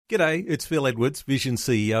G'day, it's Phil Edwards, Vision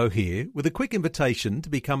CEO here, with a quick invitation to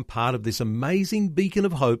become part of this amazing beacon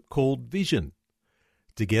of hope called Vision.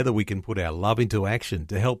 Together we can put our love into action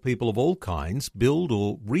to help people of all kinds build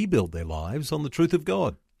or rebuild their lives on the truth of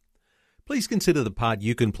God. Please consider the part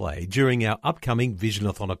you can play during our upcoming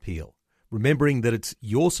Visionathon appeal, remembering that it's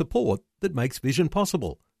your support that makes Vision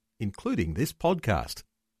possible, including this podcast.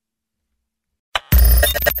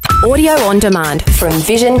 Audio on demand from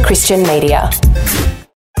Vision Christian Media.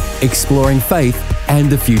 Exploring faith and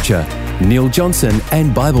the future. Neil Johnson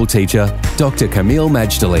and Bible teacher Dr. Kameel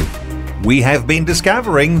Majdali. We have been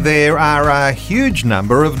discovering there are a huge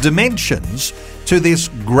number of dimensions to this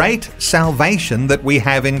great salvation that we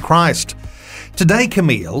have in Christ. Today,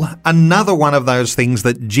 Kameel, another one of those things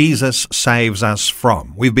that Jesus saves us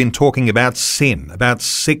from. We've been talking about sin, about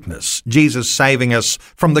sickness, Jesus saving us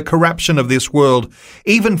from the corruption of this world,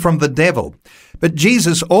 even from the devil. But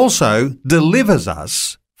Jesus also delivers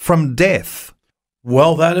us from death.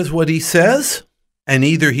 Well, that is what he says, and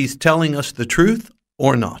either he's telling us the truth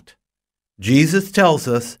or not. Jesus tells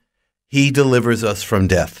us he delivers us from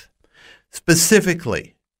death.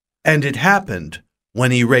 Specifically, and it happened when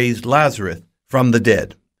he raised Lazarus from the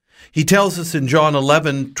dead. He tells us in John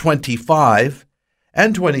 11:25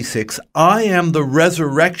 and 26, I am the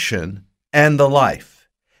resurrection and the life.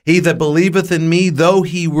 He that believeth in me, though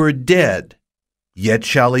he were dead, yet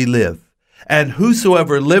shall he live. And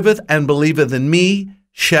whosoever liveth and believeth in me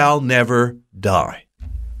shall never die.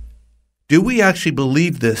 Do we actually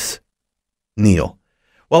believe this, Neil?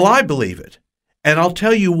 Well, I believe it, and I'll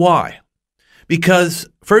tell you why. Because,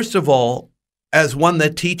 first of all, as one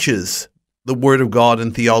that teaches the Word of God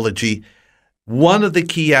and theology, one of the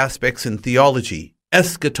key aspects in theology,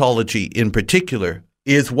 eschatology in particular,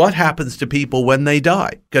 is what happens to people when they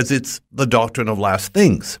die, because it's the doctrine of last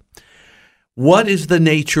things. What is the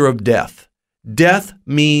nature of death? Death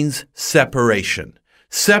means separation.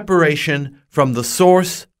 Separation from the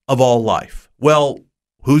source of all life. Well,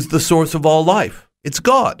 who's the source of all life? It's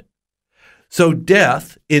God. So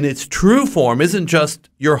death, in its true form, isn't just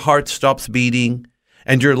your heart stops beating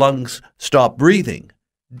and your lungs stop breathing.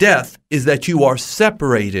 Death is that you are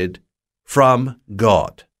separated from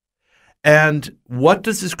God. And what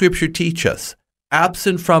does the Scripture teach us?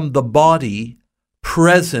 Absent from the body,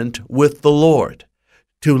 present with the Lord.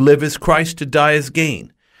 To live as Christ, to die as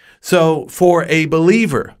gain. So for a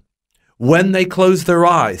believer, when they close their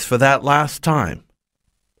eyes for that last time,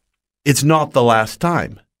 it's not the last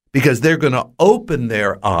time, because they're going to open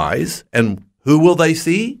their eyes, and who will they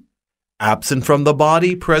see? Absent from the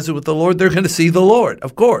body, present with the Lord, they're going to see the Lord,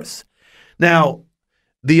 of course. Now,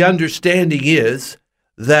 the understanding is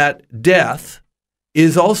that death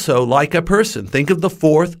is also like a person. Think of the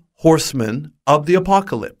fourth horseman of the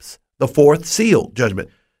apocalypse. The fourth seal, judgment.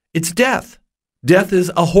 It's death. Death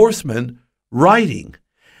is a horseman riding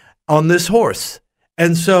on this horse.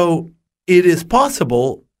 And so it is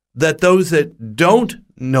possible that those that don't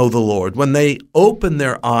know the Lord, when they open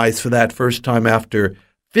their eyes for that first time after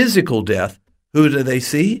physical death, who do they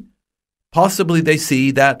see? Possibly they see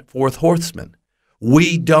that fourth horseman.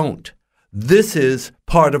 We don't. This is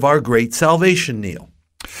part of our great salvation, Neil.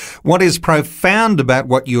 What is profound about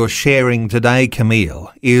what you're sharing today,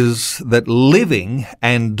 Kameel, is that living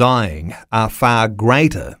and dying are far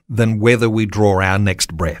greater than whether we draw our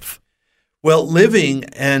next breath. Well, living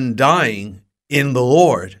and dying in the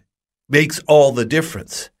Lord makes all the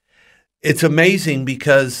difference. It's amazing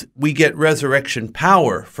because we get resurrection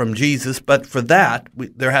power from Jesus, but for that,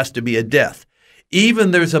 there has to be a death.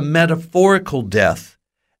 Even there's a metaphorical death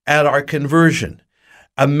at our conversion.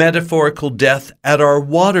 A metaphorical death at our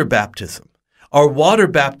water baptism. Our water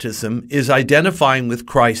baptism is identifying with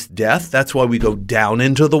Christ's death. That's why we go down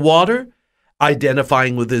into the water.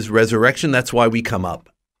 Identifying with his resurrection. That's why we come up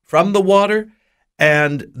from the water.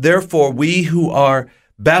 And therefore, we who are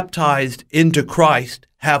baptized into Christ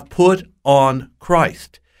have put on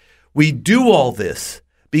Christ. We do all this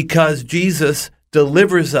because Jesus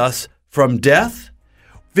delivers us from death.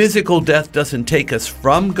 Physical death doesn't take us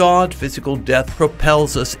from God. Physical death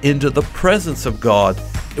propels us into the presence of God.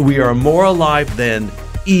 We are more alive then,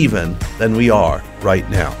 even than we are right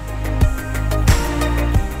now.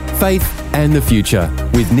 Faith and the Future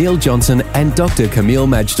with Neil Johnson and Dr. Kameel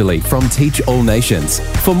Majdali from Teach All Nations.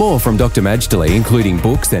 For more from Dr. Majdali, including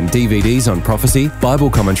books and DVDs on prophecy, Bible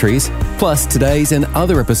commentaries, plus today's and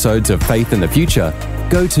other episodes of Faith and the Future,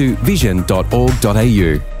 go to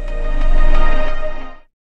vision.org.au.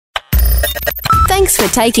 Thanks for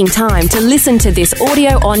taking time to listen to this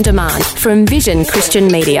audio on demand from Vision Christian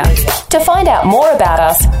Media. To find out more about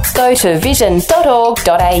us, go to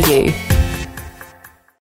vision.org.au.